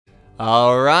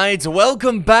Alright,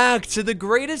 welcome back to the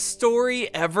greatest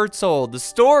story ever told. The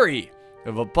story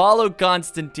of Apollo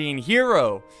Constantine,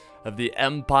 hero of the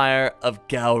Empire of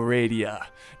Galradia.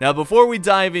 Now, before we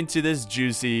dive into this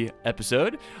juicy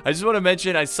episode, I just want to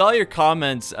mention, I saw your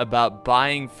comments about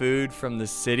buying food from the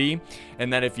city,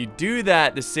 and that if you do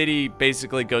that, the city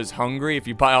basically goes hungry if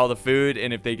you buy all the food,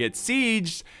 and if they get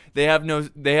sieged, they have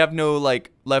no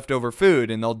like leftover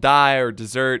food, and they'll die or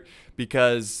desert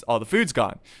because all the food's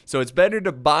gone. So it's better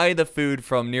to buy the food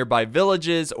from nearby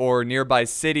villages or nearby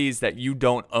cities that you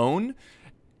don't own.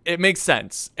 It makes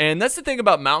sense. And that's the thing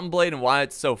about Mountain Blade and why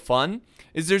it's so fun,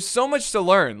 is there's so much to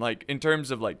learn, like in terms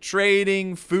of like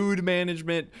trading, food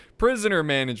management, prisoner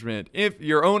management, if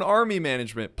your own army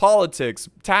management, politics,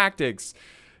 tactics,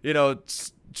 you know,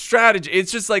 strategy.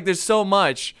 It's just like there's so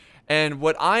much. And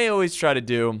what I always try to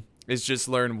do is just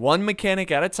learn one mechanic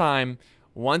at a time.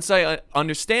 Once I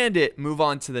understand it, move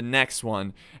on to the next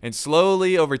one. And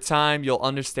slowly, over time, you'll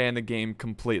understand the game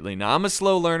completely. Now, I'm a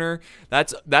slow learner.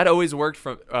 That always worked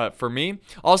for me.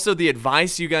 Also, the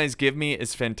advice you guys give me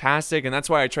is fantastic. And that's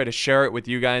why I try to share it with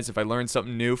you guys if I learn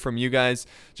something new from you guys.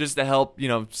 Just to help, you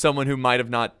know, someone who might have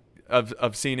not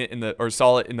have seen it or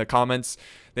saw it in the comments.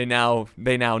 They now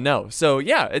know. So,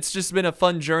 yeah, it's just been a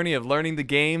fun journey of learning the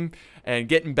game and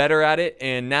getting better at it.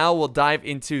 And now we'll dive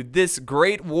into this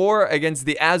great war against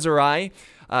the Azzless,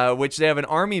 which they have an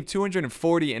army of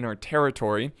 240 in our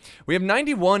territory. We have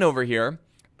 91 over here.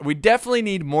 We definitely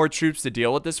need more troops to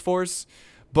deal with this force.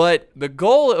 But the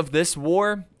goal of this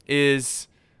war is,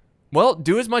 well,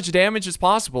 do as much damage as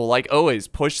possible. Like always,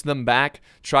 push them back.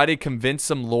 Try to convince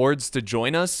some lords to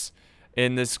join us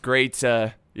in this great,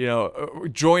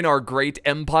 join our great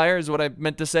empire is what I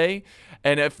meant to say.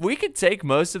 And if we could take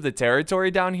most of the territory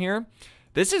down here,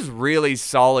 this is really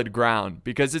solid ground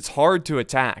because it's hard to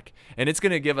attack. And it's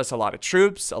going to give us a lot of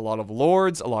troops, a lot of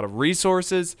lords, a lot of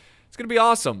resources. It's going to be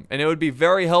awesome. And it would be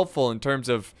very helpful in terms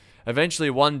of eventually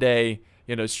one day,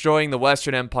 you know, destroying the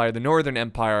Western Empire, the Northern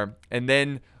Empire. And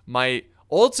then my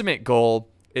ultimate goal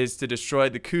is to destroy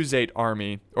the Khuzait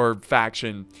army or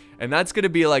faction. And that's going to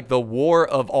be like the war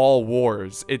of all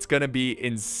wars. It's going to be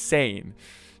insane.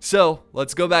 So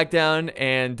let's go back down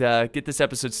and get this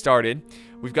episode started.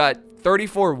 We've got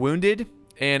 34 wounded,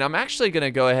 and I'm actually going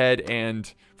to go ahead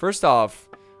and, first off,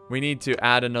 we need to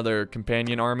add another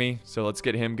companion army. So let's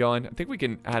get him going. I think we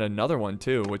can add another one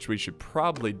too, which we should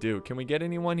probably do. Can we get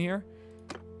anyone here?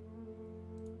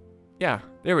 Yeah,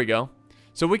 there we go.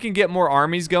 So we can get more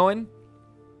armies going.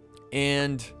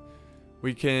 And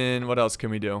we can, what else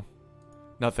can we do?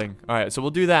 Nothing. All right, so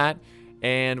we'll do that.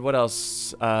 And what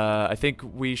else? I think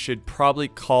we should probably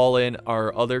call in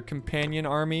our other companion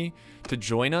army to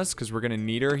join us because we're going to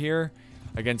need her here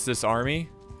against this army.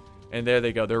 And there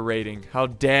they go. They're raiding. How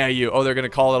dare you? Oh, they're going to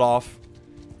call it off.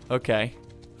 Okay.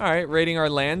 All right, raiding our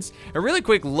lands. And really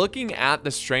quick, looking at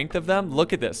the strength of them,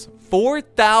 look at this.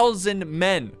 4,000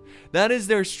 men. That is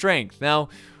their strength. Now,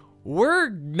 we're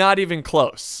not even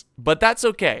close, but that's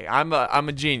okay. I'm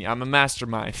a genius. I'm a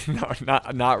mastermind. No,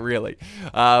 not really.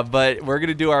 But we're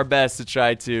gonna do our best to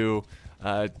try to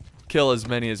kill as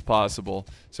many as possible.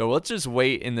 So let's just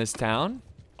wait in this town.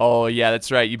 Oh yeah,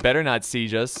 that's right. You better not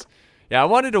siege us. Yeah, I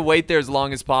wanted to wait there as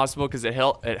long as possible because it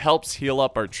helps heal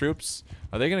up our troops.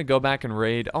 Are they gonna go back and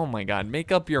raid? Oh my God!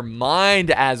 Make up your mind,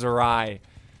 Azzless.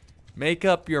 Make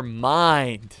up your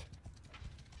mind.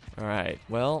 All right.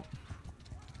 Well,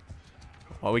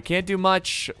 we can't do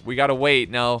much. We gotta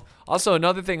wait. Now, also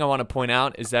another thing I want to point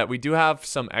out is that we do have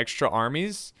some extra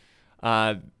armies.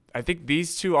 I think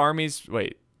these two armies,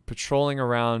 patrolling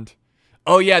around.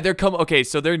 Oh yeah, they're okay,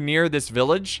 so they're near this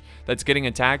village that's getting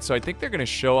attacked. So I think they're gonna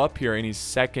show up here any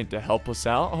second to help us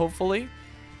out, hopefully.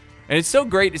 And it's so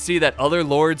great to see that other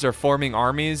lords are forming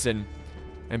armies and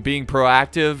being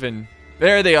proactive. And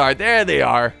there they are. There they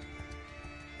are.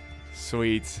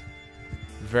 Sweet.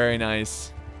 Very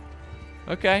nice.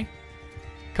 Okay.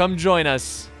 Come join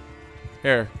us.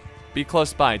 Here. Be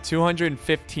close by.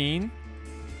 215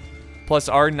 plus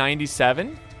our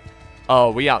 97.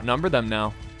 Oh, we outnumber them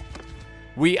now.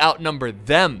 We outnumber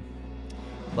them.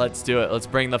 Let's do it. Let's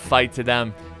bring the fight to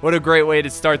them. What a great way to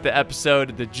start the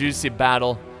episode. The juicy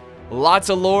battle. Lots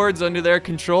of lords under their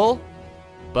control.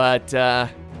 But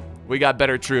we got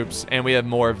better troops. And we have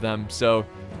more of them. So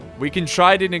we can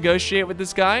try to negotiate with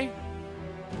this guy.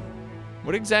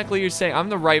 What exactly you're saying? I'm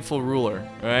the rightful ruler,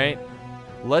 all right?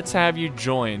 Let's have you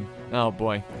join. Oh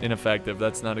boy, ineffective.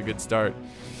 That's not a good start.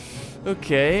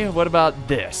 Okay, what about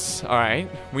this? All right,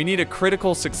 we need a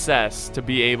critical success to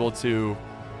be able to...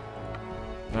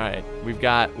 All right, we've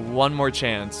got one more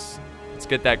chance. Let's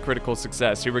get that critical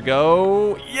success. Here we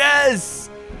go. Yes!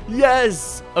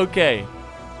 Yes! Okay.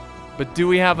 But do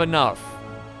we have enough?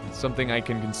 Something I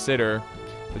can consider.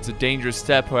 It's a dangerous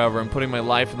step, however. I'm putting my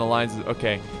life in the lines of...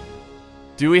 Okay.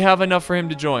 Do we have enough for him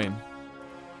to join?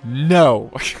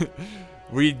 No.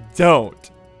 We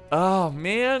don't. Oh,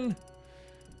 man.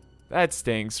 That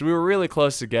stinks. We were really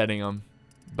close to getting him.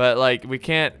 But, like, we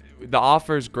can't... The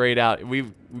offer's grayed out.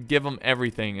 We give him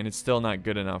everything, and it's still not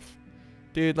good enough.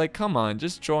 Dude, like, come on.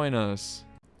 Just join us.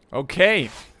 Okay.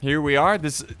 Here we are.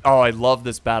 Oh, I love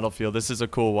this battlefield. This is a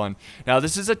cool one. Now,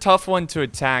 this is a tough one to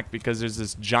attack because there's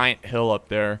this giant hill up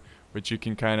there, which you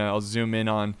can kind of... I'll zoom in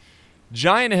on.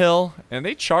 Giant hill. And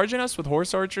they charging us with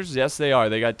horse archers? Yes, they are.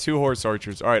 They got 2 horse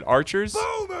archers. All right, archers.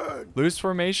 Bowman! Loose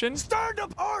formation. Stand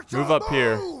up, archer, move up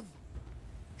here.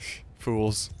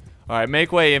 Fools. All right,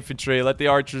 make way, infantry. Let the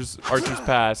archers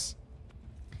pass.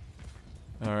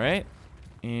 All right.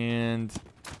 And...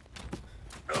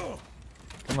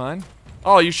 Come on.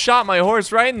 Oh, you shot my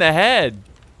horse right in the head.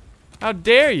 How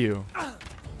dare you?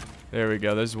 There we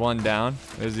go. There's one down.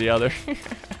 There's the other.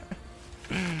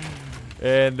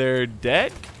 And they're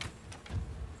dead?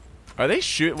 Are they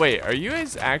Wait, are you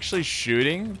guys actually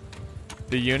shooting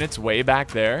the units way back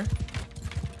there?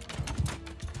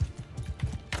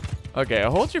 Okay,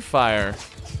 hold your fire.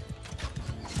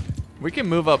 We can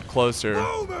move up closer.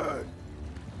 Movement!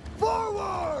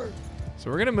 Forward! So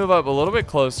we're gonna move up a little bit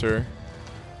closer.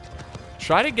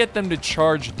 Try to get them to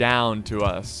charge down to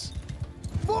us.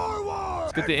 Forward!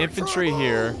 Let's get the infantry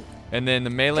here, and then the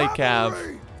melee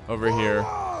cav over here.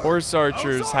 Horse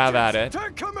archers, have at it.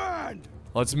 Take command.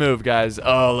 Let's move, guys.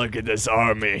 Oh, look at this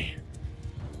army.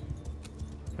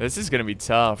 This is gonna be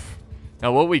tough.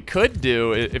 Now, what we could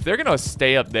do, if they're gonna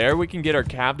stay up there, we can get our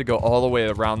cav to go all the way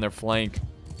around their flank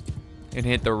and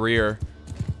hit the rear.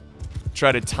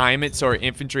 Try to time it so our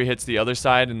infantry hits the other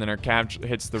side and then our cav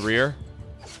hits the rear.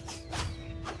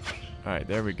 All right,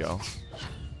 there we go.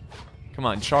 Come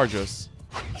on, charge us.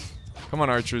 Come on,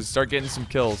 archers, start getting some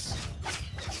kills.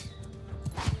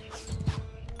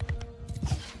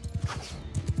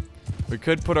 We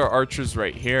could put our archers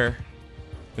right here.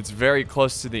 It's very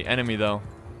close to the enemy, though.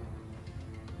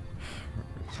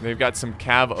 They've got some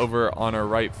cav over on our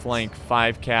right flank.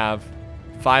 5 cav.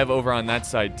 5 over on that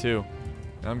side, too.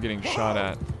 I'm getting shot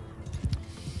at.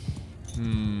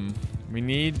 We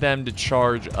need them to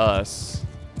charge us.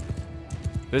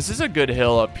 This is a good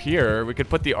hill up here. We could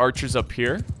put the archers up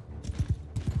here.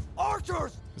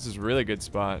 Archers! This is a really good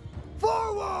spot.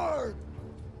 Forward!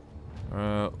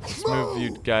 Let's move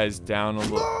you guys down a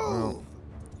little.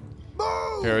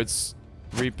 Move. Here, it's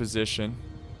reposition.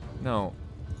 No.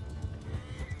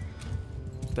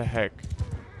 What the heck?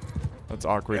 That's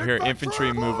awkward. Here,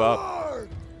 infantry, move up.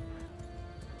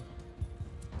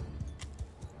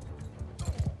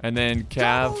 And then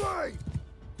cav, I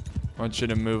want you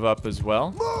to move up as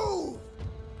well.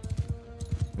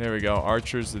 There we go.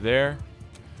 Archers are there.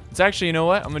 It's actually, you know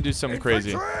what? I'm gonna do something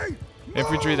crazy.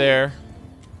 Infantry there.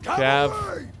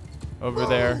 Cav over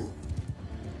there.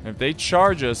 And if they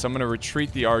charge us, I'm gonna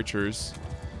retreat the archers.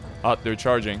 Oh, they're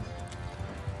charging.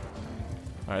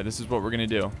 Alright, this is what we're gonna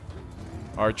do.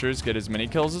 Archers, get as many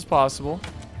kills as possible.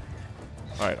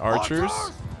 Alright, archers,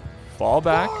 fall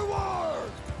back.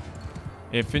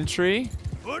 Infantry,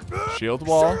 shield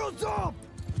wall.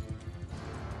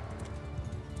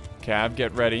 Cav,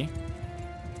 get ready.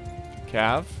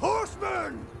 Cav,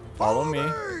 follow me.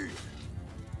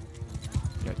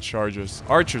 Yeah, chargers.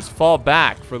 Archers, fall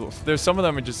back. There's some of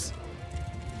them are just...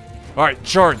 Alright,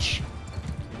 charge.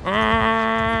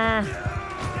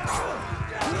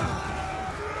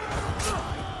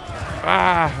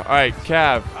 Alright,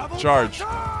 cav, charge.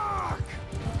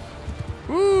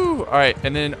 Woo! Alright,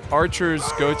 and then archers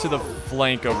go to the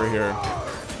flank over here.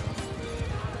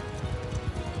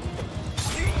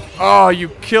 Oh, you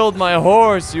killed my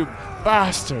horse, you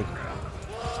bastard.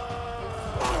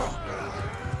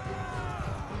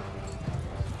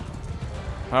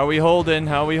 How are we holding?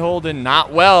 How are we holding?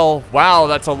 Not well. Wow,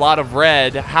 that's a lot of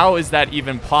red. How is that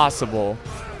even possible?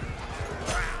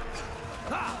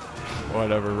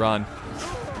 Whatever, run.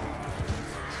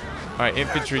 Alright,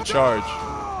 infantry charge.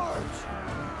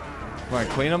 Come on,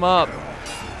 clean them up.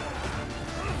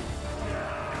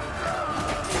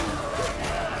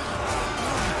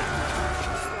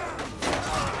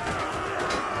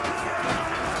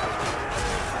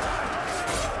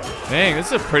 Dang, this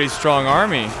is a pretty strong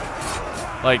army.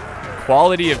 Like,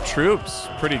 quality of troops,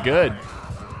 pretty good.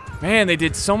 Man, they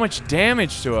did so much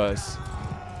damage to us.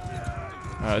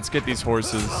 Let's get these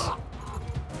horses.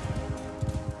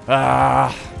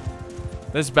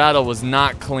 This battle was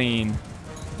not clean.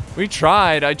 We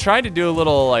tried. I tried to do a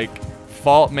little, like,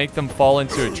 make them fall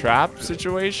into a trap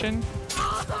situation.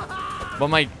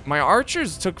 But my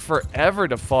archers took forever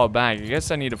to fall back. I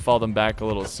guess I need to fall them back a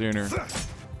little sooner.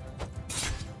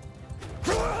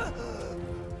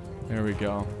 There we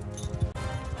go.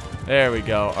 There we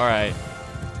go. All right.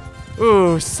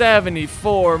 Ooh,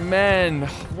 74 men.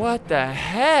 What the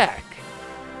heck?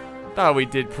 Thought we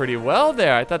did pretty well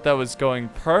there. I thought that was going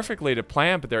perfectly to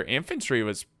plan, but their infantry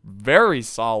was very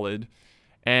solid.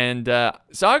 And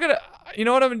so I'm gonna, you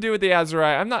know what I'm gonna do with the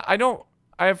Azrai?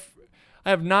 I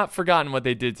have not forgotten what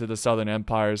they did to the Southern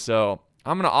Empire. So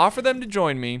I'm gonna offer them to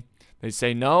join me. They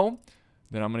say no,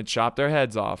 then I'm gonna chop their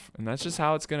heads off, and that's just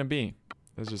how it's gonna be.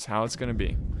 That's just how it's gonna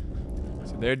be.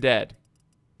 So they're dead.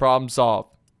 Problem solved.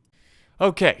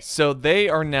 Okay, so they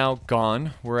are now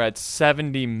gone. We're at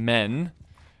 70 men.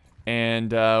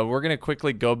 And we're going to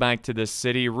quickly go back to the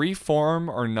city, reform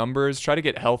our numbers, try to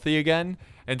get healthy again,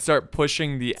 and start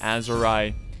pushing the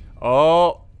Azzless.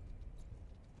 Oh.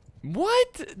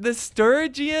 What? The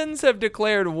Sturgians have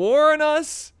declared war on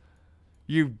us?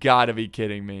 You've got to be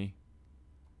kidding me.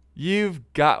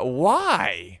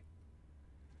 Why?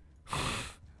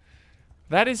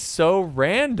 That is so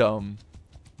random.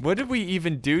 What did we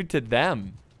even do to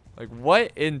them? Like,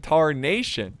 what in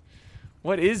tarnation?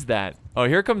 What is that? Oh,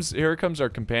 here comes our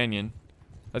companion.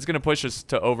 That's gonna push us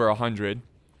to over 100.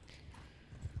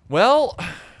 Well,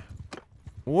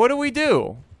 what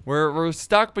do? We're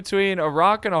stuck between a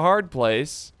rock and a hard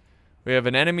place. We have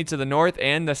an enemy to the north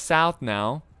and the south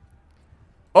now.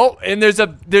 Oh, and there's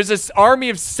this army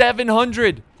of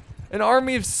 700. An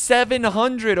army of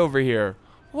 700 over here.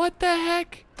 What the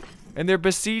heck? And they're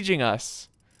besieging us.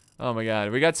 Oh my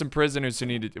god, we got some prisoners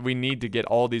who we need to get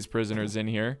all these prisoners in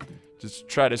here. Just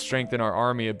try to strengthen our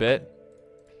army a bit.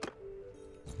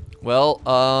 Well,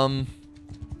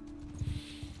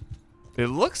 it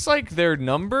looks like their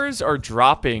numbers are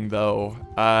dropping though.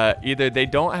 Either they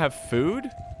don't have food.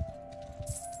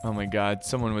 Oh my god,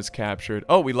 someone was captured.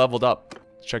 Oh, we leveled up.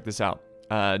 Check this out.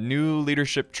 New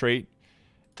leadership trait.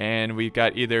 And we've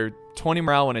got either 20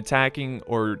 morale when attacking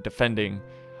or defending.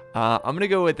 I'm gonna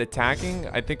go with attacking.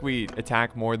 I think we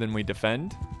attack more than we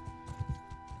defend.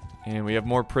 And we have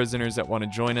more prisoners that want to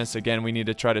join us. Again, we need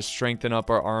to try to strengthen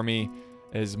up our army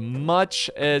as much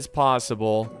as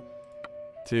possible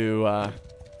to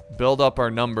build up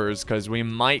our numbers, because we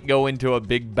might go into a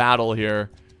big battle here.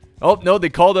 Oh, no, they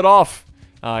called it off.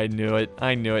 I knew it.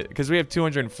 I knew it. Because we have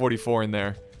 244 in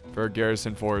there for a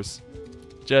garrison force.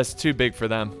 Just too big for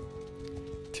them.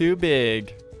 Too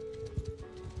big.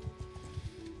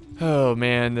 Oh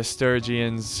man, the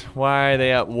Sturgians. Why are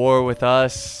they at war with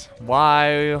us?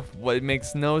 Why? Well, it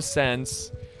makes no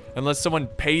sense. Unless someone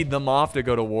paid them off to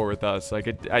go to war with us.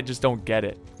 Like, I just don't get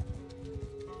it.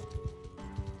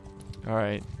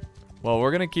 Alright. Well,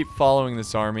 we're gonna keep following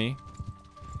this army.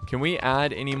 Can we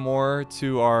add any more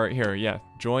to our... Here, yeah.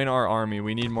 Join our army.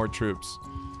 We need more troops.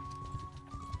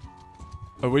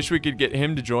 I wish we could get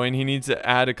him to join. He needs to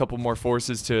add a couple more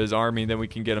forces to his army. Then we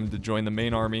can get him to join the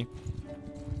main army.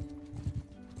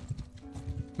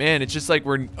 Man, it's just like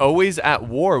we're always at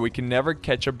war. We can never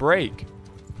catch a break.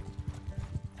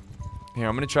 Here,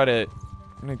 I'm gonna try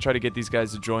to get these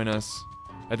guys to join us.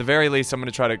 At the very least, I'm gonna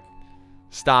try to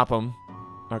stop them.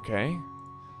 Okay.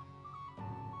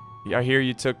 Yeah, I hear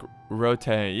you took Rote.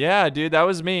 Yeah, dude, that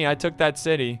was me. I took that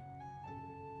city.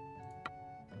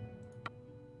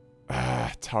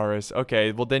 Ah, Taurus.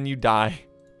 Okay, well then you die.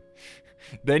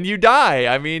 Then you die.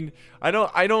 I mean, I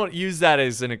don't use that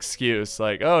as an excuse.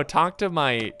 Like, oh, talk to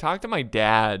my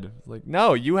dad. Like,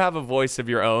 no, you have a voice of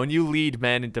your own. You lead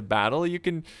men into battle. You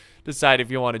can decide if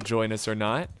you want to join us or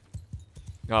not.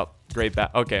 Oh, great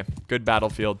okay, good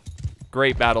battlefield.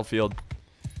 Great battlefield.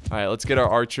 All right, let's get our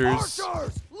archers.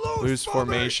 Loose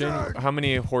formation. How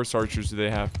many horse archers do they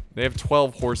have? They have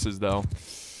 12 horses though.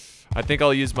 I think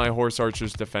I'll use my horse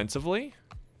archers defensively.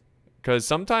 Because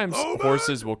sometimes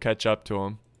horses will catch up to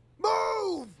them.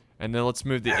 Move! And then let's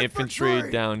move the infantry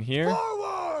down here.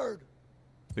 Forward!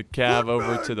 The cav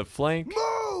over to the flank.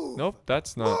 Move! Nope,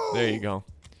 that's not. There you go.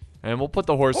 And we'll put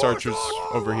the horse archers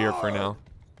over here for now.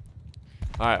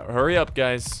 Alright, hurry up,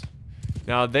 guys.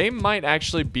 Now, they might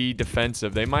actually be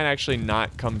defensive. They might actually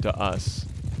not come to us.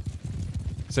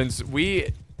 Since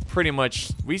we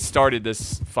started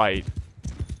this fight.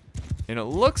 And it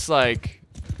looks like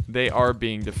they are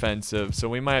being defensive, so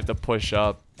we might have to push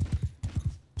up.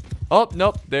 Oh,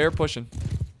 nope, they're pushing.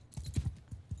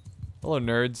 Hello,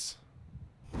 nerds.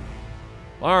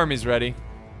 My army's ready.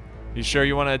 You sure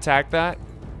you want to attack that?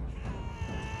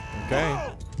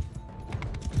 Okay.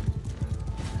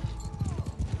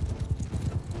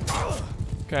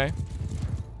 Okay.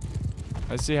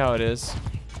 I see how it is.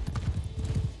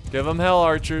 Give them hell,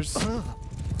 archers.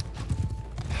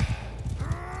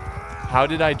 How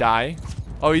did I die?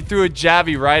 Oh, he threw a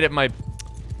javvy right at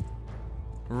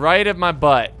my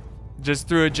butt. Just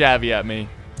threw a javvy at me.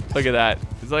 Look at that.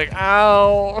 It's like,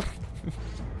 ow.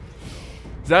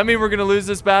 Does that mean we're gonna lose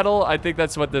this battle? I think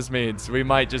that's what this means. We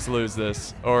might just lose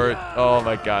this. Or, oh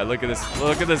my god, look at this.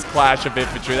 Look at this clash of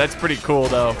infantry. That's pretty cool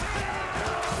though.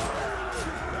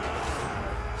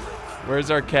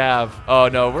 Where's our cav? Oh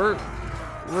no, we're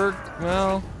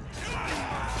well.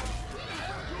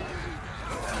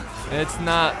 It's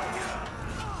not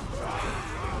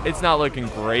looking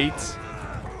great.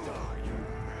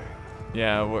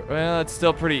 Yeah, well, it's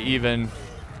still pretty even.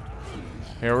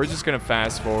 Here, we're just gonna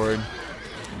fast forward.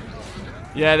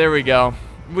 Yeah, there we go.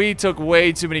 We took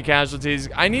way too many casualties.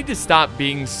 I need to stop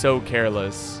being so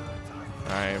careless.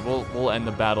 All right, we'll end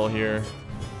the battle here.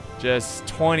 Just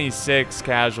 26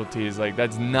 casualties. Like,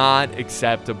 that's not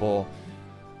acceptable.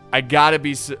 I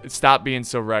gotta stop being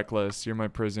so reckless. You're my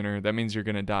prisoner. That means you're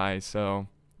gonna die. So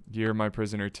you're my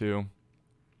prisoner too.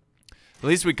 At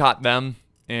least we caught them,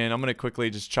 and I'm gonna quickly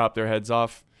just chop their heads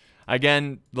off.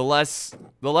 Again, the less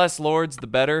lords, the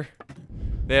better.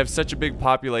 They have such a big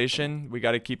population. We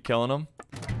got to keep killing them.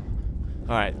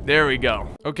 All right, there we go.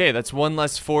 Okay, that's one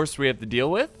less force we have to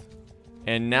deal with.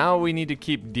 And now we need to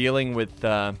keep dealing with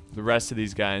the rest of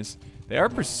these guys. They are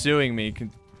pursuing me,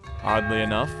 oddly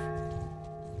enough.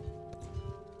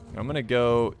 I'm going to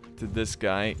go to this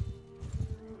guy.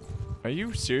 Are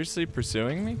you seriously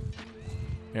pursuing me?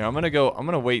 Yeah, I'm going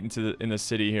to wait in the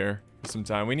city here for some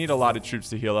time. We need a lot of troops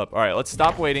to heal up. All right, let's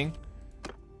stop waiting.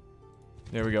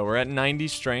 There we go. We're at 90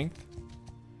 strength.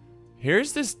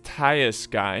 Here's this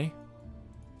Tyus guy.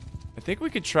 I think we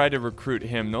could try to recruit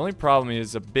him. The only problem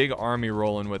is a big army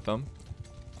rolling with them.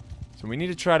 So we need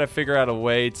to try to figure out a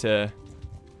way to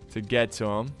get to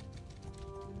him.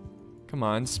 Come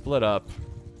on, split up.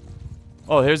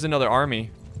 Oh, here's another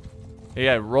army.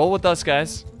 Yeah, roll with us,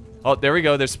 guys. Oh, there we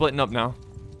go. They're splitting up now.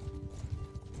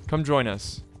 Come join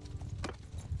us.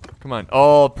 Come on.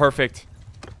 Oh, perfect.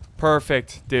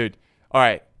 Perfect, dude. All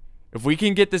right, if we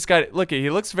can get this guy, look, he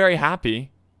looks very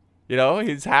happy. You know,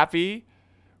 he's happy.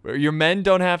 Your men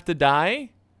don't have to die.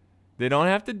 They don't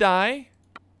have to die.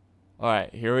 All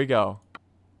right, here we go.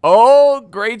 Oh,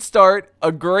 great start.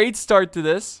 A great start to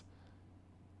this.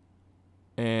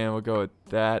 And we'll go with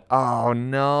that. Oh,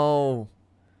 no.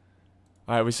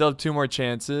 All right, we still have 2 more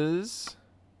chances.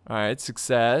 All right,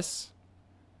 success.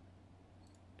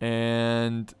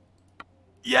 And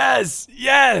yes,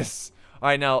 yes. All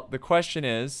right, now the question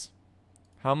is,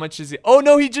 how much is he? Oh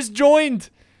no, he just joined.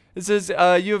 It says,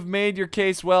 you have made your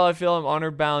case well. I feel I'm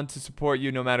honor bound to support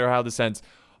you no matter how this ends.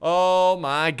 Oh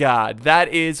my God, that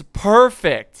is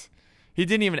perfect. He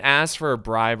didn't even ask for a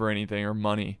bribe or anything or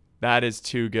money. That is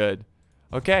too good.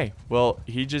 Okay, well,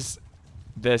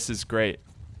 this is great.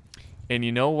 And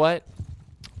you know what?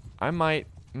 I might,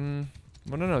 no,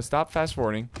 stop fast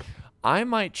forwarding. I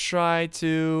might try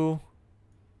to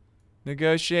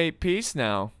negotiate peace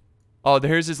now. Oh,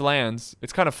 here's his lands.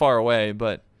 It's kind of far away,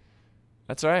 but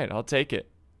that's all right. I'll take it.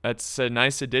 That's a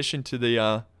nice addition to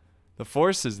the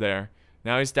forces there.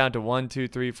 Now he's down to 1, 2,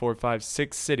 3, 4, 5,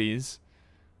 6 cities.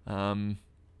 The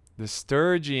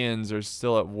Sturgians are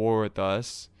still at war with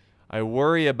us. I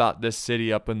worry about this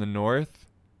city up in the north.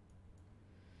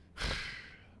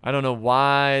 I don't know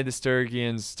why the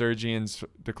Sturgians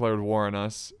declared war on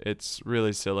us. It's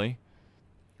really silly.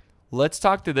 Let's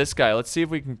talk to this guy. Let's see if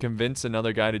we can convince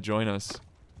another guy to join us.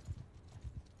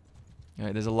 All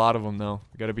right, there's a lot of them, though.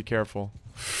 We gotta be careful.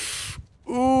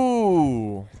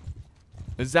 Ooh.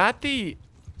 Is that the...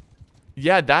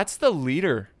 Yeah, that's the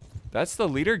leader. That's the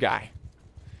leader guy.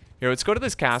 Here, let's go to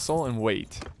this castle and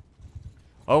wait.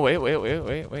 Oh, wait.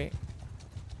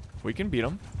 We can beat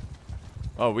him.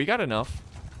 Oh, we got enough.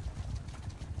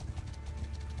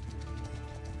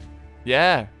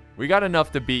 Yeah, we got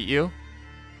enough to beat you.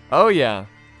 Oh, yeah.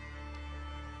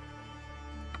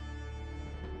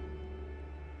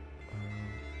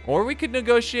 Or we could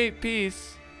negotiate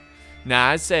peace.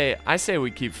 Nah, I say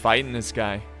we keep fighting this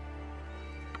guy.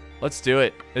 Let's do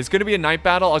it. It's going to be a night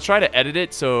battle. I'll try to edit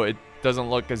it so it doesn't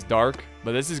look as dark,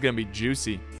 but this is going to be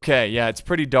juicy. Okay, yeah, it's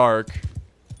pretty dark.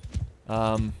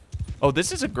 Oh,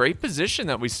 this is a great position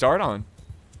that we start on.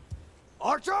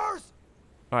 Archers!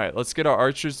 All right, let's get our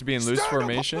archers to be in loose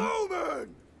formation.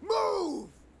 Move!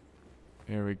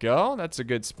 Here we go. That's a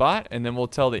good spot. And then we'll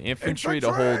tell the infantry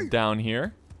to hold down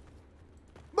here.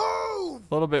 Move!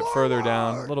 A little bit further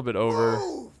down. A little bit over.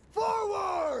 Move!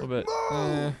 Forward! A little bit.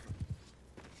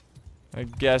 I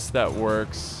guess that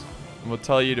works. And we'll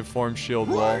tell you to form shield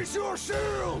wall. Raise your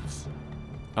shields!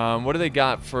 What do they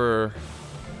got for...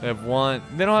 They have 1.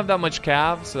 They don't have that much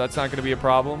cav, so that's not going to be a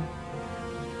problem.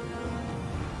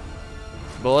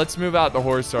 But let's move out the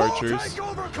horse We'll archers. take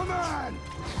over command.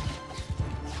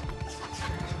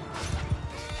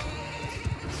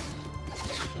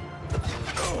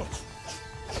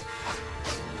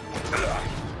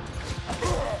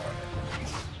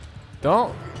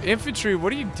 Don't. Infantry,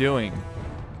 what are you doing?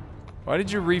 Why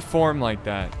did you reform like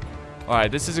that?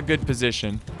 Alright, this is a good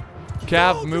position.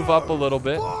 Cav, move up a little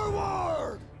bit.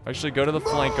 Forward. Actually, go to the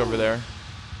flank over there.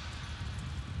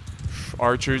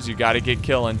 Archers, you gotta get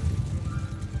killing.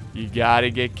 You gotta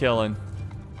get killing.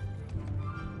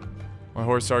 My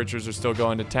horse archers are still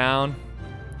going to town.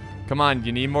 Come on,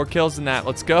 you need more kills than that.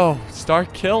 Let's go.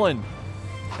 Start killing.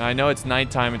 Now, I know it's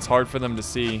nighttime. It's hard for them to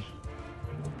see.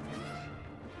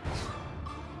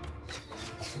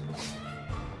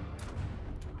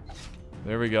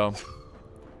 There we go.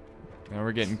 Now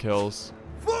we're getting kills.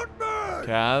 Footman.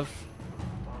 Cav.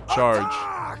 Charge.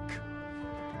 Attack.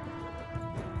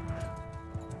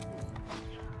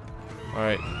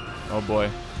 Alright. Oh boy.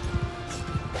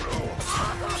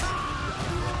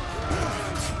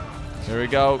 There we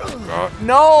go. Oh,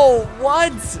 no!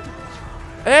 What?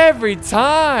 Every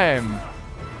time!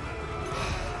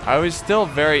 I was still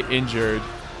very injured.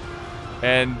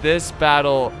 And this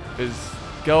battle is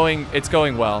going... It's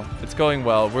going well. It's going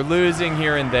well. We're losing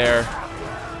here and there.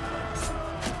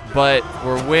 But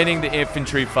we're winning the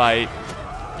infantry fight.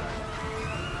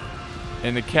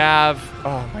 And the cav...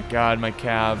 Oh my god, my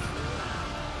cav.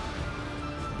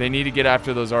 They need to get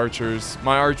after those archers.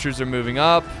 My archers are moving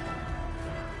up.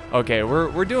 Okay,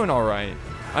 we're doing all right.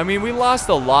 I mean, we lost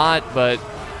a lot, but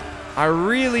I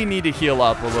really need to heal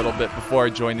up a little bit before I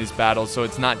join these battles so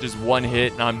it's not just one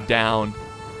hit and I'm down.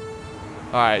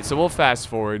 All right, so we'll fast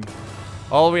forward.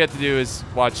 All we have to do is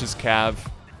watch this cav.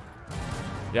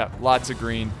 Yep, lots of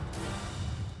green.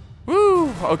 Woo!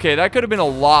 Okay, that could have been a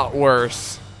lot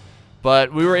worse.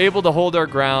 But we were able to hold our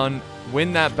ground,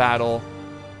 win that battle.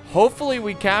 Hopefully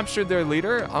we captured their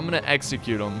leader. I'm going to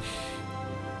execute him.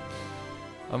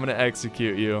 I'm going to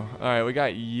execute you. All right, we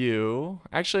got you.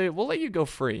 Actually, we'll let you go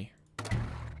free.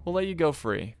 We'll let you go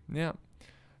free. Yep.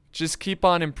 Just keep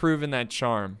on improving that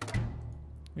charm.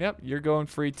 Yep, you're going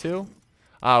free too.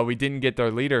 We didn't get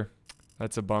their leader.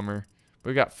 That's a bummer.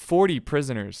 We got 40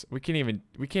 prisoners. We can't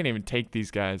even take these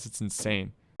guys. It's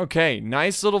insane. Okay,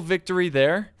 nice little victory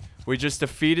there. We just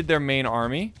defeated their main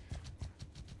army.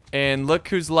 And look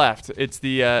who's left. It's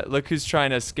the, look who's trying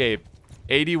to escape.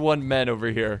 81 men over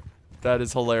here. That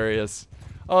is hilarious.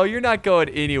 Oh, you're not going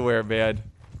anywhere, man.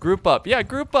 Group up. Yeah,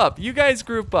 group up. You guys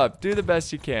group up. Do the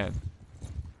best you can.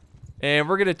 And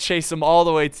we're going to chase them all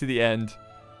the way to the end.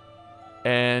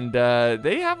 And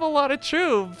they have a lot of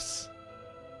troops.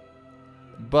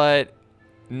 But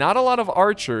not a lot of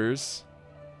archers.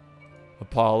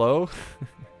 Apollo.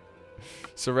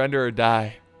 Surrender or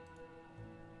die.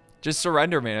 Just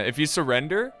surrender, man. If you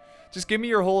surrender, just give me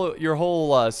your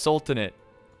whole sultanate.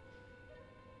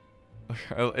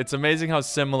 It's amazing how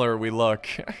similar we look.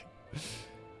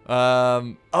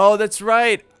 Oh, that's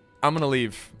right. I'm gonna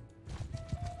leave.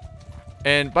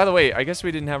 And by the way, I guess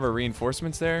we didn't have our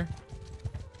reinforcements there.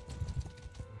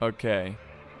 Okay.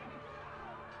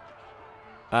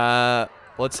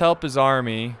 Let's help his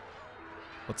army.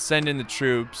 Let's send in the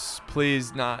troops.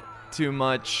 Please, not too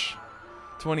much.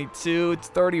 22, it's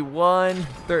 31,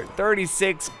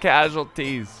 36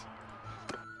 casualties.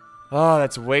 Oh,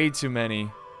 that's way too many.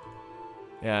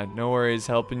 Yeah, no worries,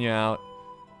 helping you out.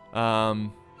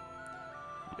 Well,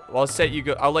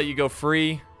 I'll let you go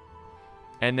free.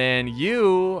 And then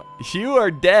you are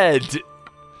dead.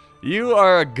 You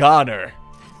are a goner.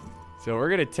 So we're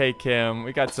gonna take him.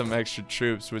 We got some extra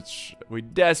troops, which we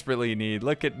desperately need.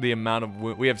 Look at the amount of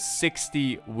we have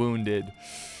 60 wounded.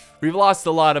 We've lost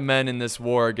a lot of men in this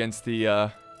war against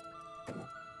the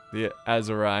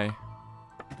Azzless.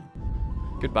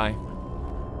 Goodbye.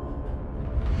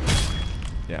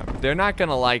 Yeah, they're not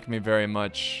gonna like me very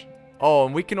much. Oh,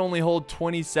 and we can only hold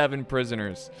 27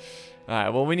 prisoners. All right,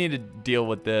 well, we need to deal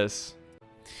with this.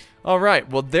 All right,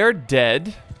 well, they're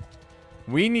dead.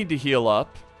 We need to heal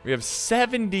up. We have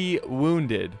 70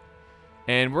 wounded,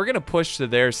 and we're gonna push to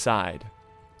their side.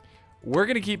 We're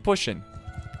gonna keep pushing,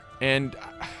 and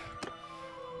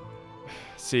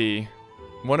see,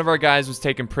 one of our guys was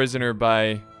taken prisoner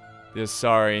by the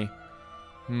Asari.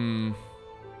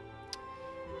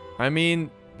 I mean,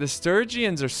 the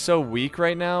Sturgians are so weak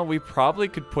right now. We probably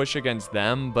could push against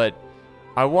them, but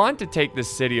I want to take this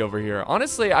city over here.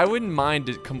 Honestly, I wouldn't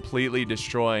mind completely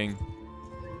destroying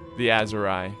the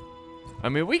Azzless. I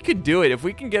mean, we could do it. If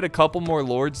we can get a couple more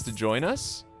lords to join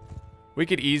us, we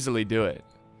could easily do it.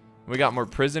 We got more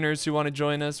prisoners who want to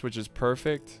join us, which is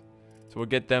perfect. So we'll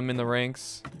get them in the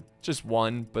ranks. Just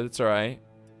one, but it's all right.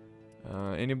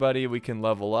 Anybody we can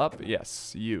level up?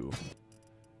 Yes, you.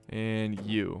 And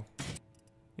you.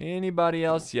 Anybody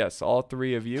else? Yes, all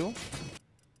 3 of you.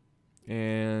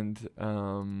 And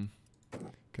can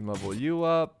level you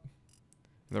up.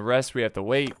 And the rest we have to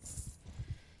wait.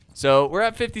 So we're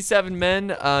at 57 men.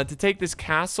 To take this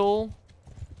castle,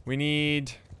 we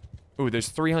need... Ooh, there's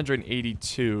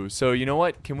 382. So you know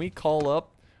what? Can we call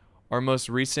up our most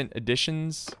recent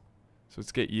additions? So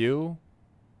let's get you.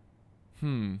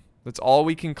 That's all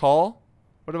we can call?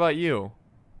 What about you?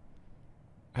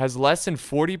 Has less than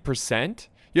 40%?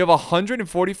 You have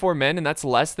 144 men and that's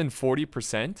less than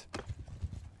 40%?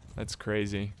 That's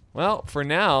crazy. Well, for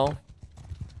now,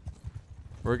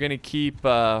 we're gonna keep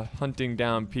hunting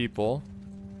down people.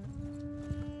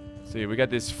 Let's see, we got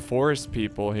these forest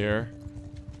people here.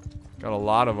 Got a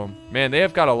lot of them. Man, they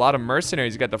have got a lot of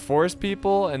mercenaries. You got the forest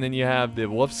people, and then you have the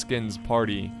Wolfskins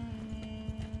party.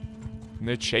 And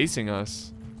they're chasing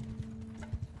us.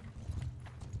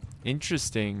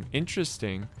 Interesting,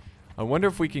 interesting. I wonder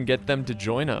if we can get them to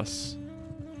join us.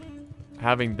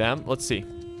 Having them, let's see.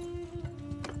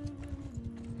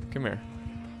 Come here.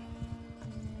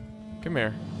 Come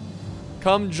here.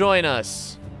 Come join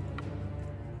us.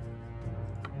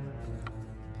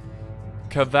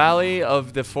 Cavalli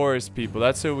of the forest people.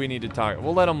 That's who we need to talk.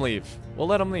 We'll let them leave. We'll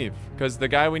let them leave. Because the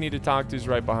guy we need to talk to is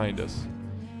right behind us.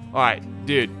 Alright,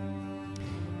 dude.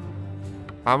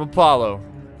 I'm Apollo.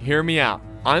 Hear me out.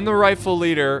 I'm the rightful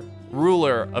leader,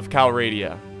 ruler of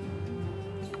Calradia.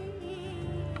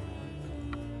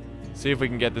 See if we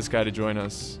can get this guy to join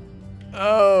us.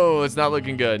 Oh, it's not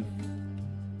looking good.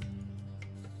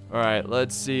 Alright,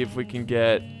 let's see if we can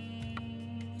get...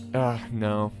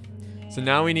 no. So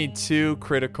now we need 2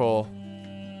 critical.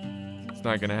 It's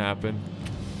not gonna happen.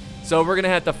 So we're gonna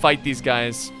have to fight these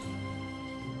guys.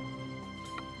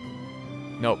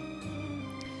 Nope.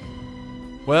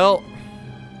 Well,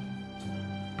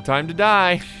 time to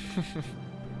die.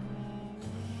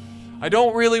 I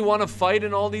don't really want to fight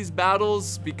in all these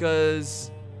battles because,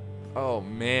 oh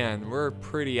man, we're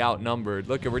pretty outnumbered.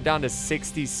 Look, we're down to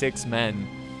 66 men.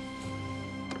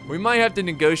 We might have to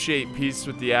negotiate peace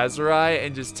with the Azzless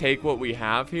and just take what we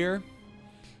have here.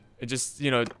 It just,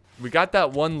 you know, we got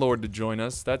that one lord to join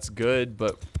us. That's good,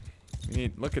 but we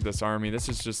need, look at this army. This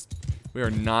is just, we are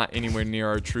not anywhere near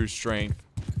our true strength.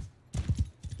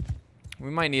 We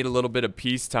might need a little bit of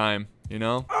peacetime, you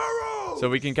know? Arrows! So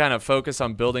we can kind of focus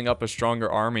on building up a stronger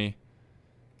army.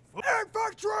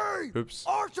 Infantry! Oops.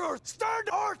 Archers! Stand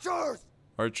archers!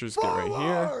 Archers get right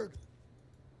here. Forward!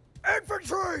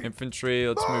 Infantry! Infantry,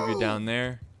 let's move you down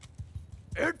there.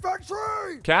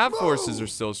 Infantry! Cav Move! forces are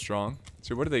still strong.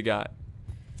 So what do they got?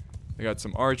 They got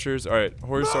some archers. Alright,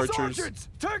 horse Move, archers. sergeants!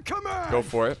 Take command! Go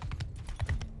for it.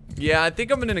 Yeah, I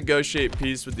think I'm going to negotiate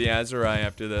peace with the Azzless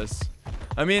after this.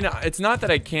 I mean, it's not that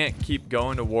I can't keep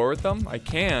going to war with them. I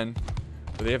can.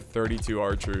 But they have 32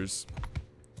 archers.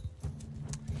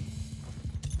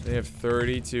 They have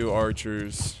 32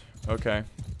 archers. Okay.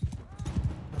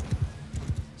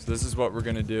 So this is what we're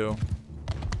going to do.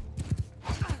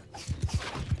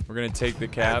 We're going to take the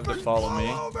cav to follow me.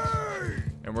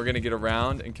 And we're going to get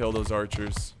around and kill those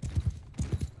archers.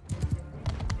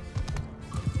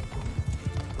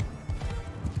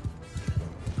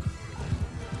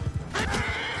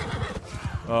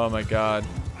 Oh my god.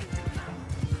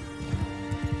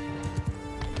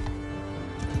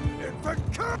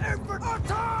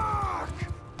 Attack!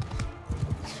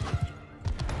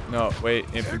 No, wait,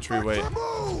 infantry, wait.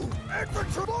 Move!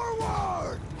 Infantry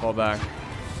forward! Fall back.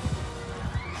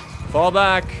 Fall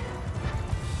back!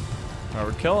 Alright,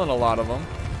 we're killing a lot of them.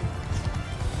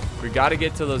 We gotta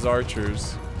get to those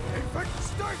archers.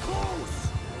 Stay close!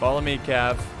 Follow me,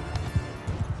 Cav.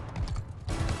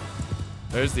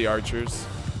 There's the archers.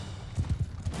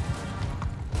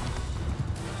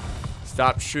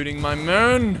 Stop shooting my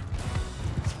men!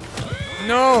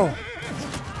 No!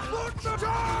 Look the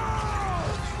charge!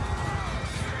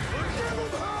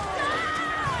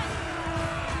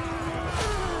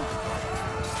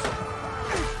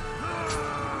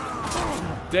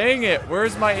 Dang it,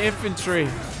 where's my infantry?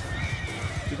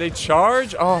 Did they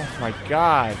charge? Oh my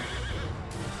god.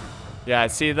 Yeah,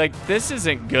 see, like, this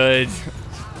isn't good.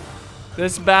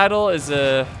 This battle is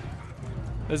this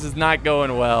is not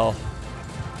going well.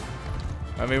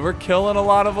 I mean, we're killing a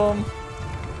lot of them.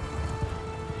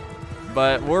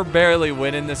 But we're barely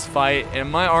winning this fight, and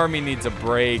my army needs a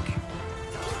break.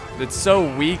 It's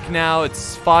so weak now.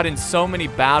 It's fought in so many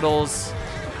battles.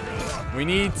 We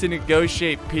need to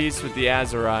negotiate peace with the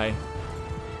Azzless.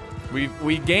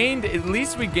 We gained, at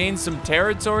least we gained some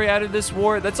territory out of this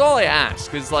war. That's all I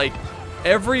ask, is like,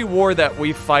 every war that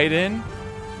we fight in,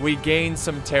 we gain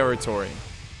some territory.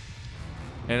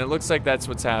 And it looks like that's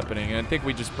what's happening. And I think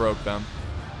we just broke them.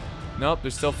 Nope,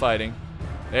 they're still fighting.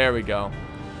 There we go.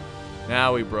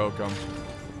 Now we broke them.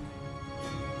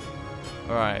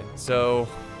 All right, so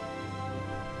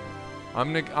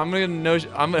I'm gonna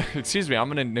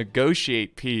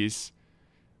negotiate peace.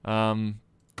 I'm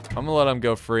gonna let them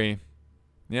go free.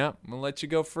 Yeah, I'm gonna let you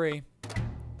go free.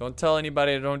 Don't tell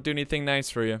anybody I don't do anything nice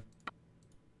for you.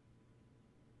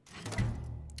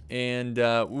 And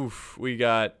oof, we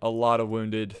got a lot of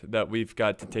wounded that we've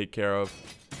got to take care of.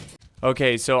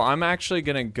 Okay, so I'm actually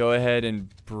gonna go ahead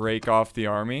and break off the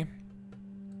army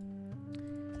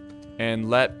and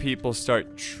let people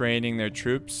start training their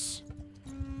troops.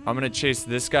 I'm gonna chase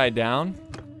this guy down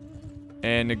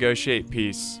and negotiate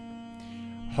peace.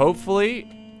 Hopefully,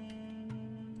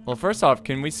 well, first off,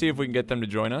 can we see if we can get them to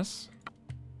join us?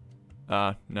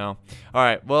 No. All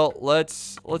right, well,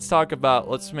 let's talk about,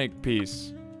 let's make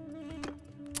peace.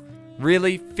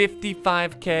 Really,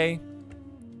 55K?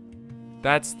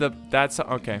 That's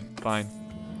okay, fine.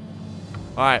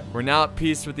 All right, we're now at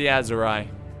peace with the Azzless.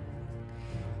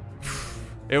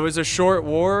 It was a short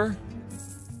war.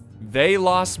 They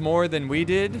lost more than we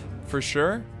did, for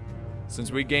sure,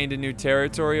 since we gained a new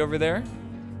territory over there.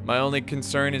 My only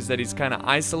concern is that he's kind of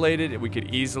isolated. We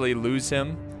could easily lose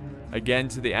him again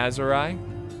to the Azzless.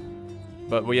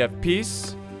 But we have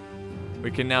peace.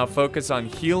 We can now focus on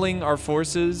healing our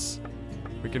forces.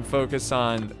 We can focus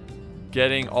on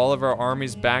getting all of our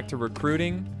armies back to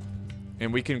recruiting.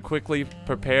 And we can quickly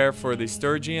prepare for the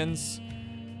Sturgians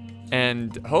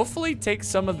and hopefully take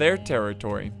some of their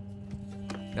territory.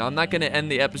 Now, I'm not going to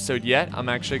end the episode yet. I'm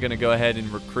actually going to go ahead and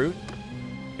recruit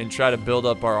and try to build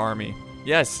up our army.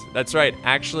 Yes, that's right.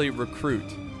 Actually recruit.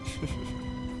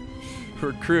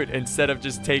 Recruit instead of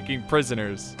just taking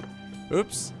prisoners.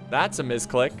 Oops, that's a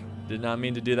misclick. Did not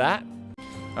mean to do that.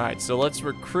 All right, so let's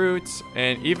recruit,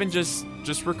 and even just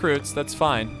recruits, that's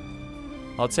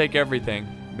fine. I'll take everything.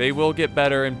 They will get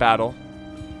better in battle.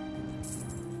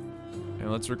 And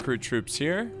let's recruit troops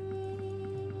here.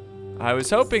 I was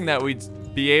hoping that we'd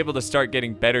be able to start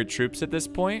getting better troops at this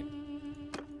point,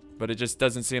 but it just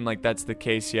doesn't seem like that's the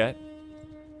case yet.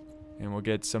 And we'll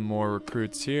get some more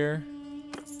recruits here.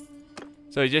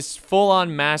 So just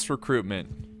full-on mass recruitment.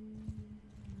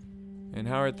 And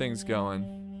how are things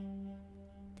going?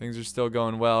 Things are still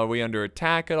going well. Are we under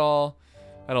attack at all?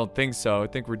 I don't think so. I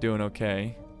think we're doing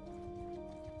okay.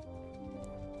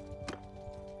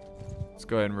 Let's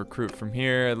go ahead and recruit from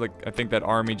here. Look, I think that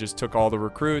army just took all the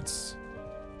recruits.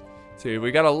 See,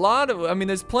 we got a lot of, I mean,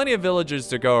 there's plenty of villagers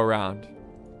to go around.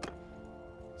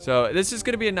 So this is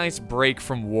going to be a nice break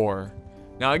from war.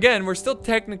 Now, again, we're still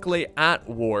technically at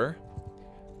war,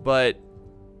 but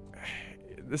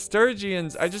the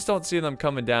Sturgians, I just don't see them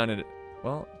coming down at it.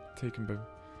 Well, taking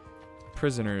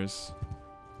prisoners.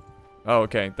 Oh,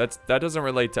 okay. That doesn't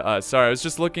relate to us. Sorry, I was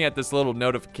just looking at this little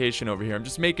notification over here. I'm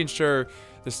just making sure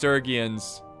the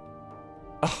Sturgians...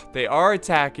 Oh, they are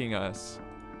attacking us.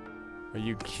 Are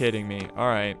you kidding me? All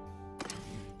right.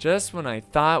 Just when I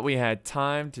thought we had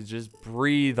time to just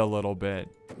breathe a little bit.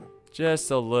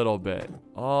 Just a little bit.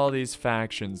 All these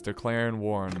factions declaring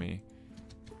war on me.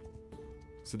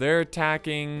 So they're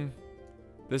attacking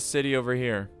this city over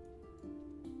here.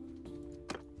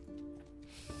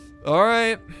 All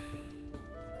right.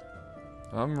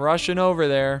 I'm rushing over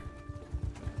there.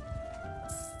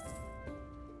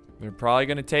 They're probably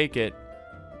going to take it.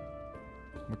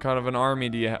 What kind of an army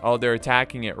do you have? Oh, they're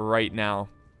attacking it right now.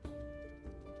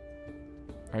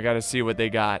 I got to see what they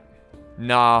got.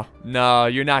 No,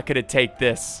 you're not going to take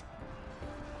this.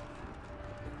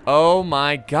 Oh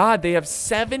my god, they have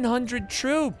 700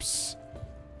 troops.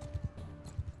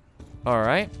 All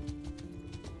right.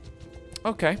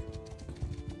 Okay.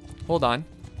 Hold on.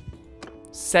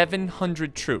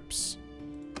 700 troops.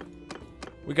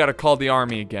 We got to call the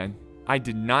army again. I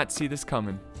did not see this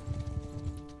coming.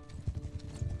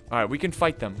 All right, we can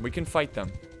fight them. We can fight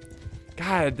them.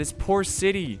 God, this poor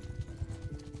city.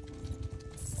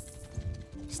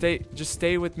 Just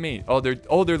stay with me. Oh,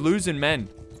 they're losing men.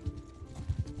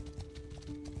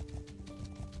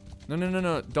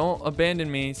 No. Don't abandon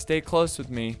me. Stay close with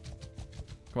me.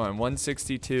 Come on,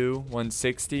 162,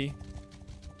 160.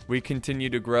 We continue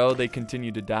to grow. They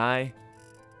continue to die.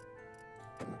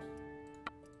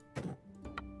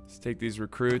 Let's take these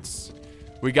recruits.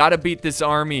 We got to beat this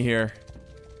army here.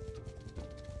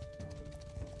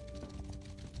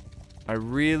 I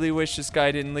really wish this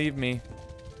guy didn't leave me.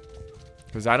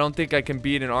 Because I don't think I can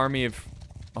beat an army of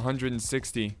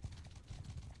 160.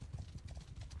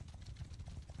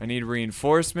 I need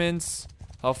reinforcements.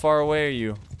 How far away are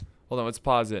you? Hold on, let's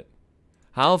pause it.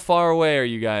 How far away are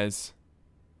you guys?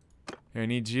 Here, I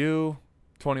need you.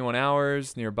 21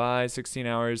 hours nearby, 16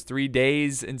 hours, 3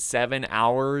 days and 7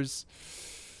 hours.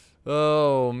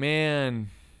 Oh, man.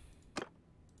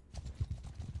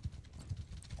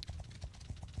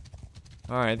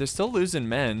 Alright, they're still losing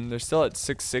men. They're still at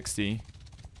 660.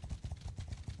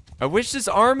 I wish this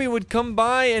army would come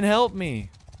by and help me.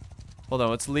 Hold on,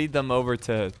 let's lead them over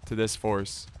to this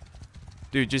force.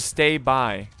 Dude, just stay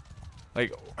by.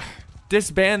 Like,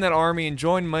 disband that army and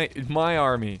join my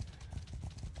army.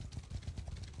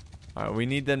 Alright, we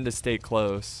need them to stay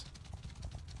close.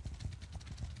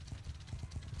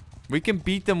 We can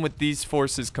beat them with these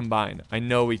forces combined. I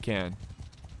know we can.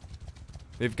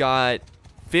 They've got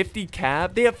 50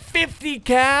 cav. They have 50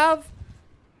 cav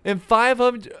and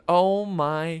 500. Oh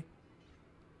my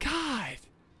god.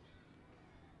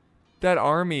 That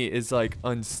army is like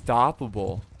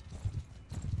unstoppable.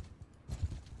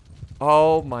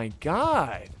 Oh my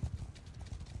god.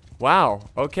 Wow.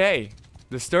 Okay.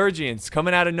 The Sturgians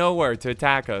coming out of nowhere to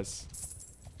attack us.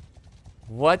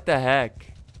 What the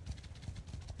heck?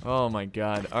 Oh my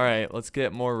god. Alright, let's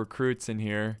get more recruits in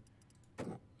here.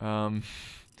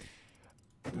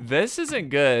 This isn't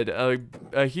good.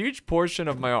 A huge portion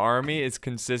of my army is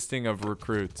consisting of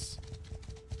recruits.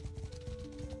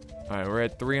 Alright, we're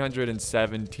at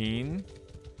 317.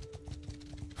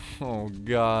 Oh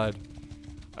god.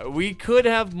 We could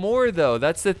have more though.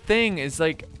 That's the thing, is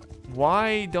like,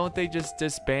 why don't they just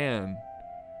disband?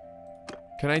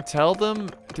 Can I tell them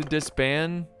to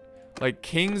disband? Like,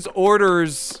 King's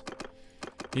orders.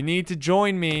 You need to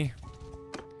join me.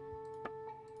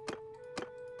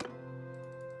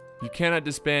 You cannot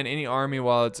disband any army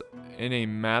while it's in a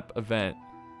map event.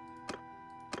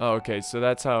 Oh, okay, so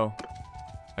that's how.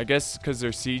 I guess because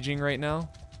they're sieging right now.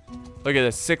 Look at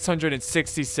this,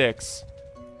 666.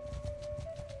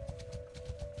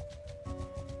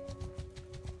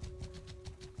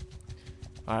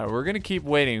 Alright, we're gonna keep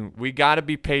waiting. We gotta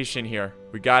be patient here.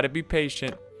 We gotta be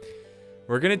patient.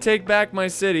 We're gonna take back my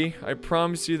city. I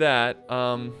promise you that.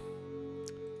 And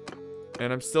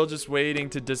I'm still just waiting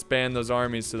to disband those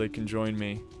armies so they can join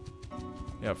me.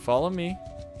 Yeah, follow me.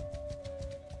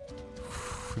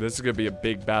 This is gonna be a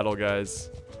big battle, guys.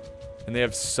 And they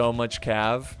have so much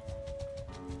cav.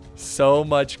 So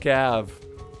much cav.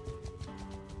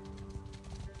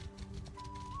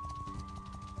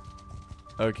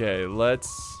 Okay,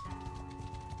 let's...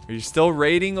 Are you still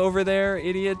raiding over there,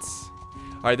 idiots?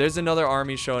 Alright, there's another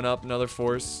army showing up, another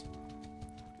force.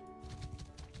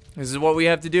 This is what we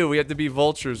have to do. We have to be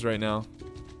vultures right now.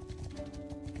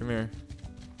 Come here.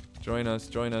 Join us,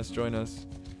 join us, join us.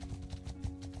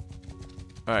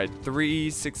 Alright,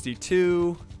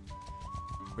 362.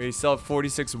 We still have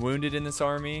 46 wounded in this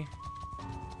army.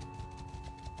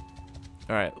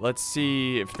 Alright, let's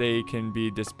see if they can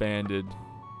be disbanded.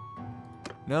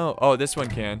 No. Oh, this one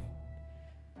can.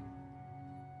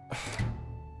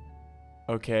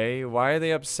 Okay, why are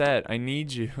they upset? I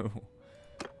need you.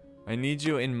 I need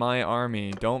you in my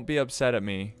army. Don't be upset at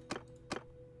me.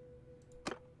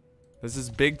 This is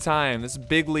big time. This is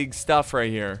big league stuff right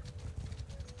here.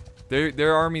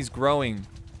 Their army's growing.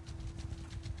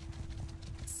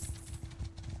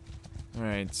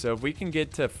 Alright, so if we can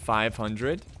get to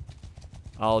 500,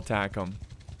 I'll attack them.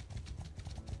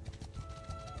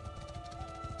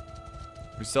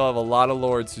 We still have a lot of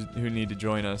lords who need to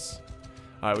join us.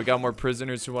 Alright, we got more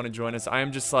prisoners who want to join us.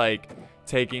 I'm just like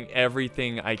taking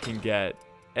everything I can get.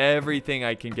 Everything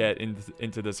I can get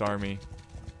into this army.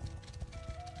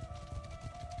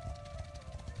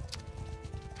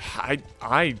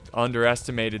 I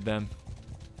underestimated them.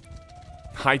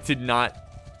 I did not.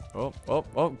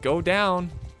 Oh, go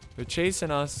down. They're chasing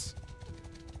us.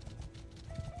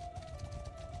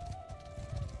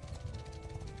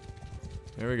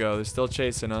 There we go. They're still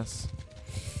chasing us.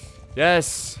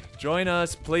 Yes. Join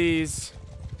us, please.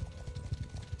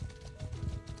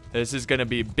 This is going to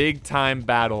be big time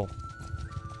battle.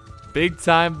 Big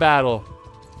time battle.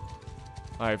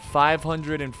 Alright,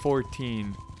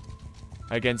 514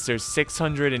 against their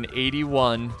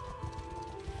 681.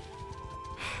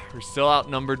 We're still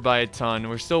outnumbered by a ton.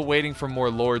 We're still waiting for more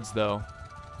lords, though.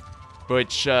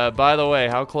 Which, by the way,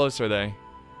 how close are they?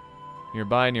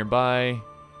 Nearby, nearby.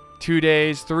 2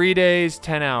 days, 3 days,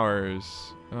 10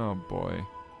 hours. Oh, boy.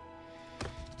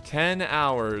 10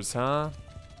 hours, huh?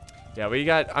 Yeah, we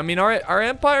got... I mean, our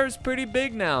empire is pretty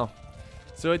big now.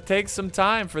 So it takes some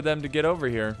time for them to get over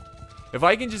here. If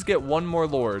I can just get one more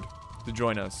lord to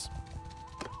join us.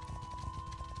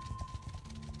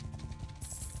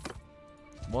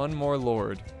 One more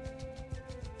lord.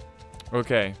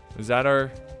 Okay. Is that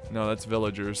our... No, that's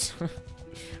villagers.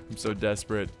 I'm so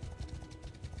desperate.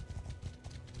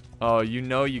 Oh, you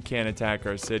know you can't attack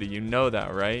our city. You know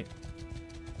that, right?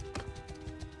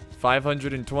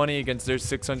 520 against their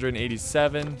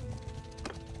 687.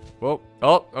 Whoa.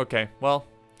 Oh, okay. Well,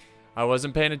 I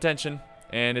wasn't paying attention.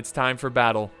 And it's time for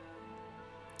battle.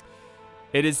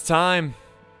 It is time.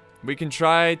 We can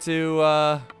try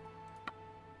to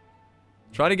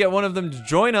get one of them to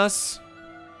join us.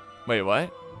 Wait,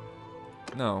 what?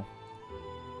 No.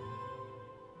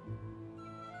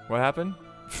 What happened?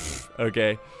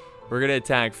 Okay. We're going to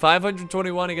attack.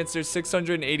 521 against their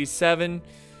 687.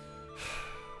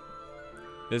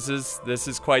 This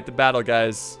is quite the battle,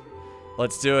 guys.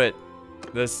 Let's do it.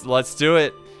 Let's do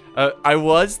it. I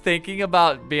was thinking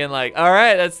about being like, all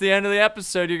right, that's the end of the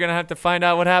episode. You're going to have to find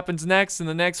out what happens next in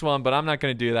the next one, but I'm not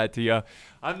going to do that to you.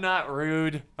 I'm not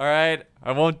rude, all right?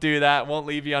 I won't do that. Won't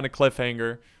leave you on a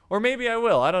cliffhanger. Or maybe I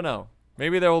will. I don't know.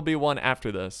 Maybe there will be one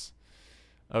after this.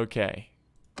 Okay.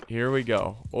 Here we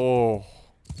go. Oh,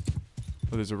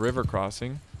 there's a river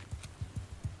crossing.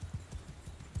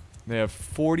 They have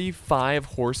 45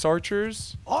 horse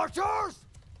archers. Archers!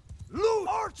 Loot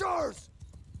archers!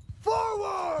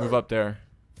 Forward! Move up there.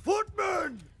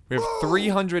 Footmen! We have move!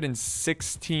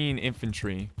 316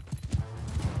 infantry.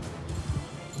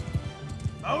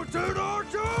 Mounted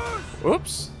archers!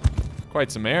 Oops.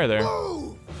 Quite some air there.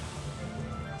 Move!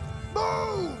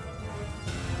 Move!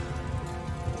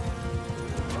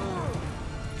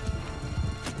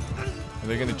 Are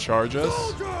they gonna charge us?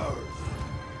 Soldiers!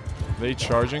 Are they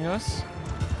charging us?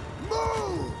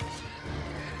 Move!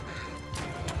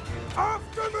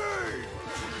 After me!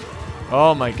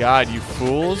 Oh my god, you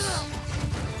fools.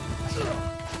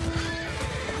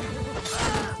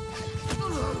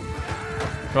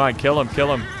 Come on, kill him,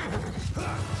 kill him.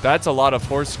 That's a lot of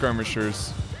horse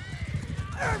skirmishers.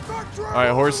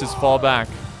 Alright, horses, fall back.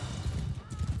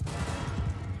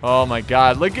 Oh my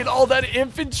god, look at all that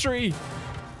infantry!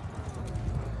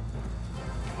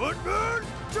 Footmen!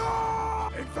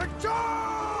 Charge! Infect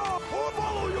charge!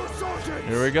 Follow your sergeants!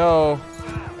 Here we go.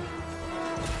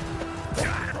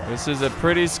 This is a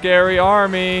pretty scary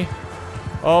army.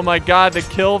 Oh my god, the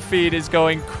kill feed is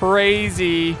going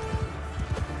crazy.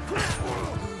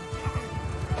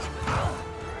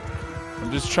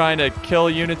 I'm just trying to kill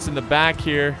units in the back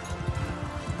here.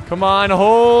 Come on,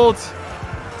 hold.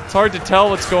 It's hard to tell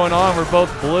what's going on. We're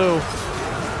both blue.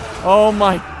 Oh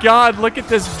my god, look at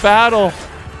this battle.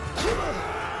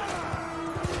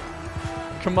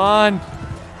 Come on.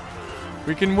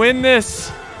 We can win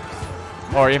this.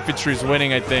 Oh, our infantry's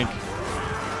winning, I think.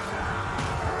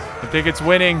 I think it's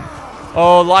winning.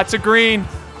 Oh, lots of green.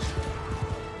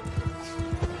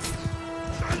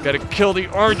 Gotta kill the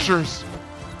archers.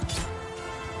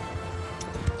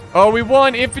 Oh, we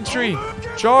won. Infantry.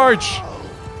 Charge.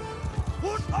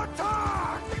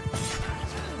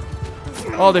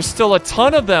 Oh, there's still a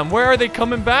ton of them. Where are they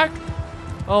coming back?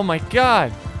 Oh my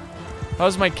god.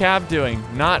 How's my cab doing?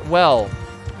 Not well.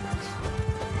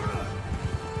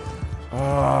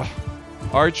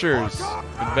 Archers,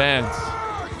 advance.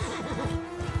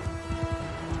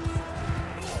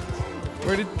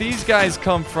 Where did these guys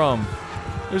come from?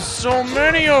 There's so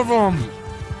many of them.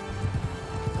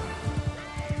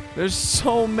 There's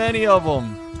so many of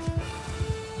them.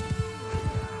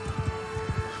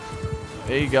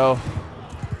 There you go.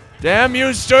 Damn you,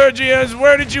 Sturgians!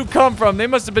 Where did you come from? They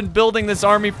must have been building this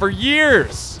army for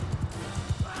years.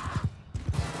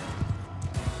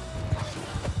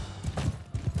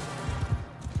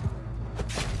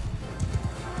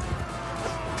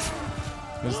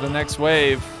 Here's the next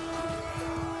wave.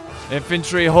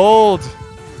 Infantry, hold.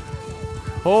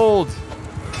 Hold.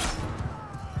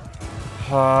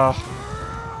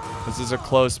 This is a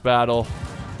close battle.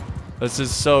 This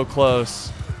is so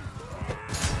close.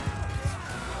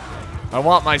 I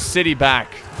want my city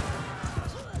back.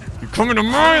 You're coming to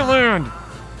my land.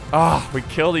 We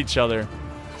killed each other.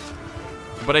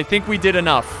 But I think we did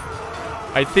enough.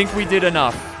 I think we did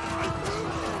enough.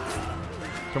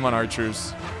 Come on,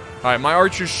 archers. All right, my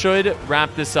archers should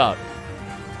wrap this up.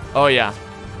 Oh, yeah.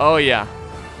 Oh, yeah.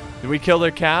 Did we kill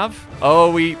their cav? Oh,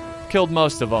 we killed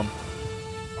most of them.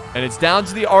 And it's down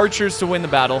to the archers to win the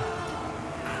battle.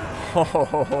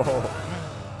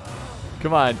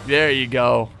 Come on. There you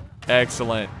go.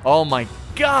 Excellent. Oh, my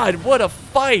God. What a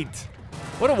fight.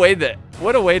 What a way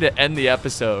to end the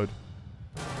episode.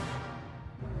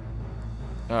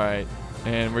 All right.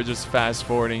 And we're just fast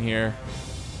forwarding here.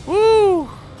 Woo!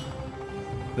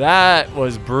 That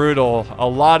was brutal. A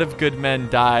lot of good men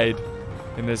died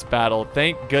in this battle.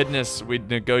 Thank goodness we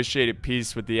negotiated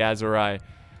peace with the Azzless,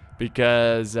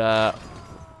 because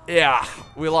yeah,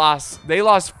 we lost. They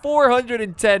lost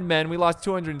 410 men. We lost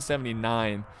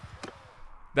 279.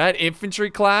 That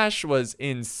infantry clash was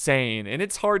insane, and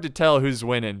it's hard to tell who's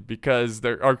winning because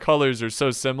our colors are so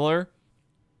similar.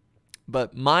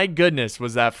 But my goodness,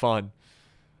 was that fun.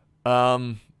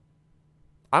 I'm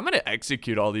gonna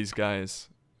execute all these guys.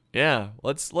 Yeah,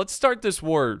 let's start this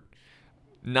war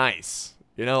nice.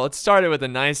 You know, let's start it with a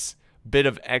nice bit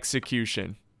of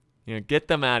execution. You know, get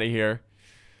them out of here.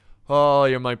 Oh,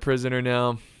 you're my prisoner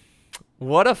now.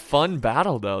 What a fun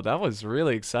battle, though. That was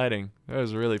really exciting. That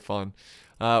was really fun.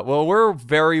 Well, we're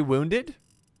very wounded,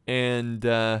 and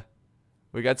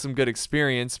we got some good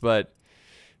experience, but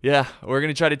yeah, we're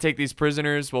going to try to take these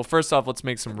prisoners. Well, first off, let's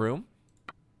make some room.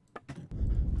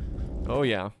 Oh,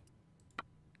 yeah.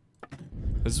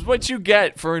 This is what you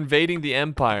get for invading the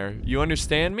Empire. You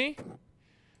understand me?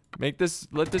 Let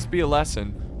this be a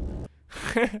lesson.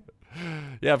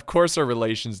 Yeah, of course our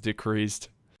relations decreased.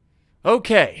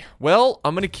 Okay, well,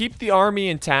 I'm going to keep the army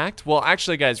intact. Well,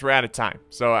 actually, guys, we're out of time.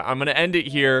 So I'm going to end it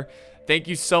here. Thank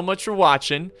you so much for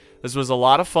watching. This was a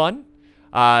lot of fun.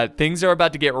 Things are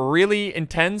about to get really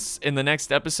intense in the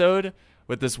next episode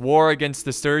with this war against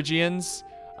the Sturgians.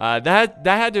 That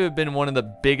had to have been one of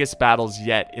the biggest battles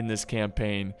yet in this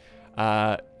campaign.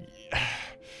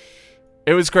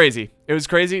 It was crazy. It was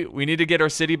crazy. We need to get our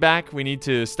city back. We need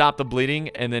to stop the bleeding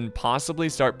and then possibly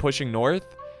start pushing north.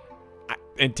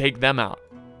 And take them out.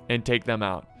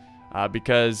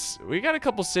 Because we got a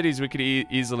couple cities we could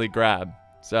easily grab.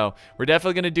 So we're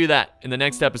definitely going to do that in the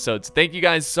next episodes. Thank you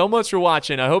guys so much for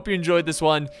watching. I hope you enjoyed this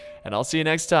one. And I'll see you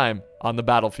next time on the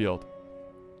battlefield.